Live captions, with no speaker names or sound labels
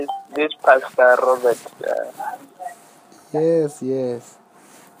This Pastor Robert. Yes, yes.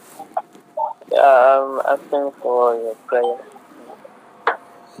 I'm asking for your prayer.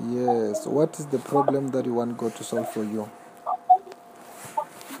 Yes. What is the problem that you want God to solve for you?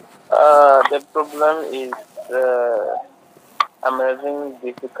 The problem is I'm having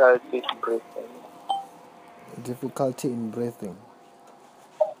difficulty breathing. Difficulty in breathing.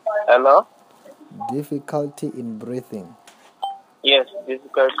 Hello? Difficulty in breathing. Yes,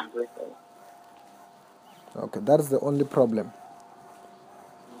 difficulty breathing. Okay, that's the only problem.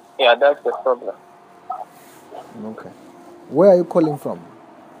 Yeah, that's the problem. Okay. Where are you calling from?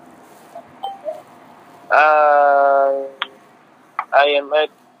 I am at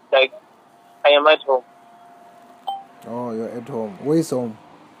home. Oh, you're at home. Where is home?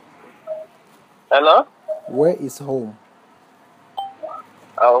 Hello? Where is home?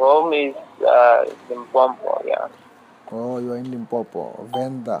 Our home is in Pompo, yeah. Oh, you're in Limpopo,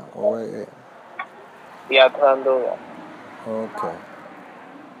 Venda, or where? Yeah, Tandoa. Okay.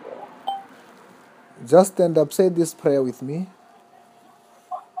 Just stand up. Say this prayer with me.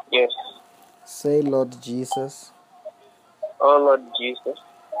 Yes. Say, Lord Jesus, Oh Lord Jesus,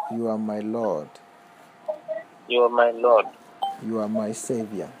 you are my Lord. you are my Lord. You are my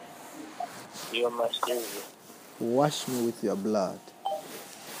Savior. You are my Savior. Wash me with your blood.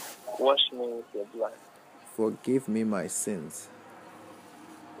 Wash me with your blood. Forgive me my sins.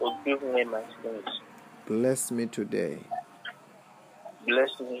 Forgive me my sins. Bless me today.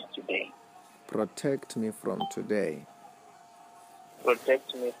 Bless me today. Protect me from today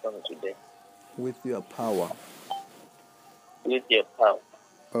Protect me from today. with your power With your power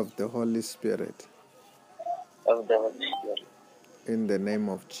of the Holy Spirit. of the Holy Spirit. In the name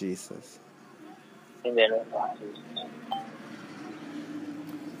of Jesus. In the name of Jesus.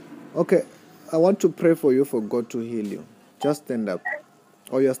 Okay, I want to pray for you for God to heal you. Just stand up.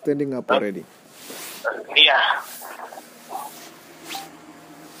 Or you're standing up already. Yeah.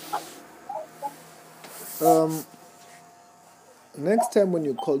 Next time when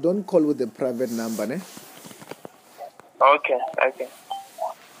you call, don't call with a private number, ne? Okay. Okay.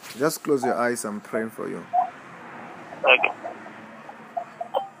 Just close your eyes. I'm praying for you. Okay.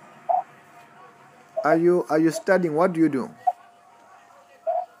 Are you studying? What do you do?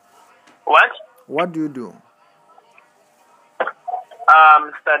 What? What do you do?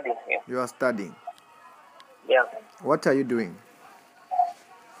 I'm studying. Yeah. You are studying. Yeah. What are you doing?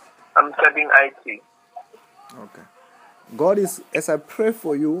 I'm studying IT. Okay. God is, as I pray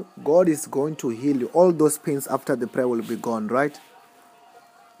for you, God is going to heal you. All those pains after the prayer will be gone, right?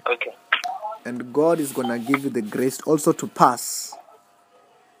 Okay. And God is going to give you the grace also to pass.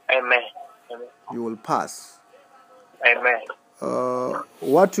 Amen. Amen. You will pass. Amen.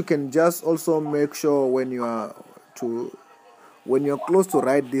 What you can just also make sure when you're close to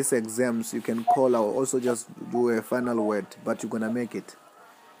write these exams, you can call or also just do a final word, but you're going to make it.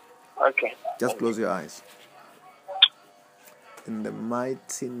 Okay. Just close your eyes. In the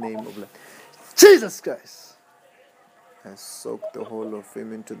mighty name of Jesus Christ. I soak the whole of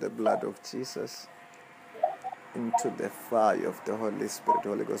him into the blood of Jesus, into the fire of the Holy Spirit,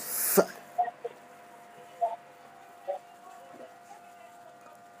 Holy Ghost fire.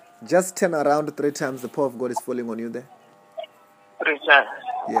 Just turn around 3 times. The power of God is falling on you there. 3 times.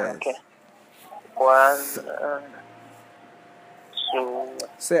 Yes. Okay. 1, 2.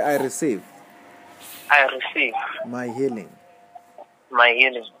 Say, I receive I receive my healing. my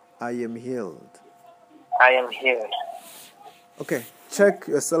healing. I am healed. I am healed. Okay, check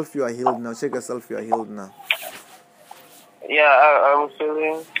yourself, you are healed now. Check yourself, you are healed now. Yeah, I'm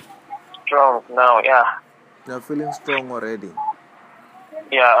feeling strong now. Yeah. You are feeling strong already.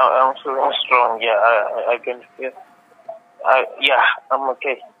 Yeah, I'm feeling strong. Yeah, I can feel. Yeah, I'm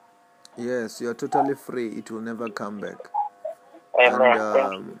okay. Yes, you are totally free. It will never come back. Amen.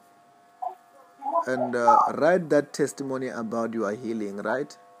 Thank you. And write that testimony about your healing,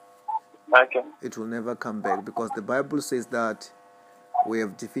 right? Okay. It will never come back because the Bible says that we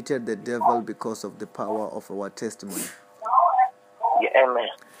have defeated the devil because of the power of our testimony. Yeah, amen.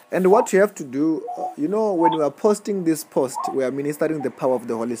 And what you have to do, when we are posting this post, we are ministering the power of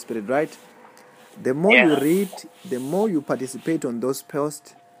the Holy Spirit, right? The more you read, the more you participate on those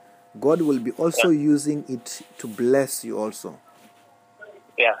posts, God will be also using it to bless you also.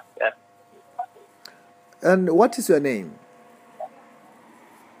 Yeah, yeah. And what is your name?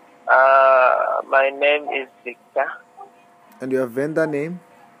 My name is Victor. And your vendor name?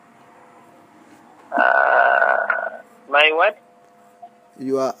 My what?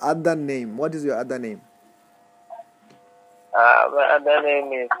 Your other name. What is your other name? My other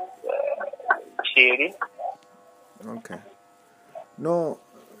name is Shiri. Okay. No,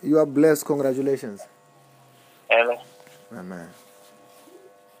 You are blessed. Congratulations. Amen. Amen.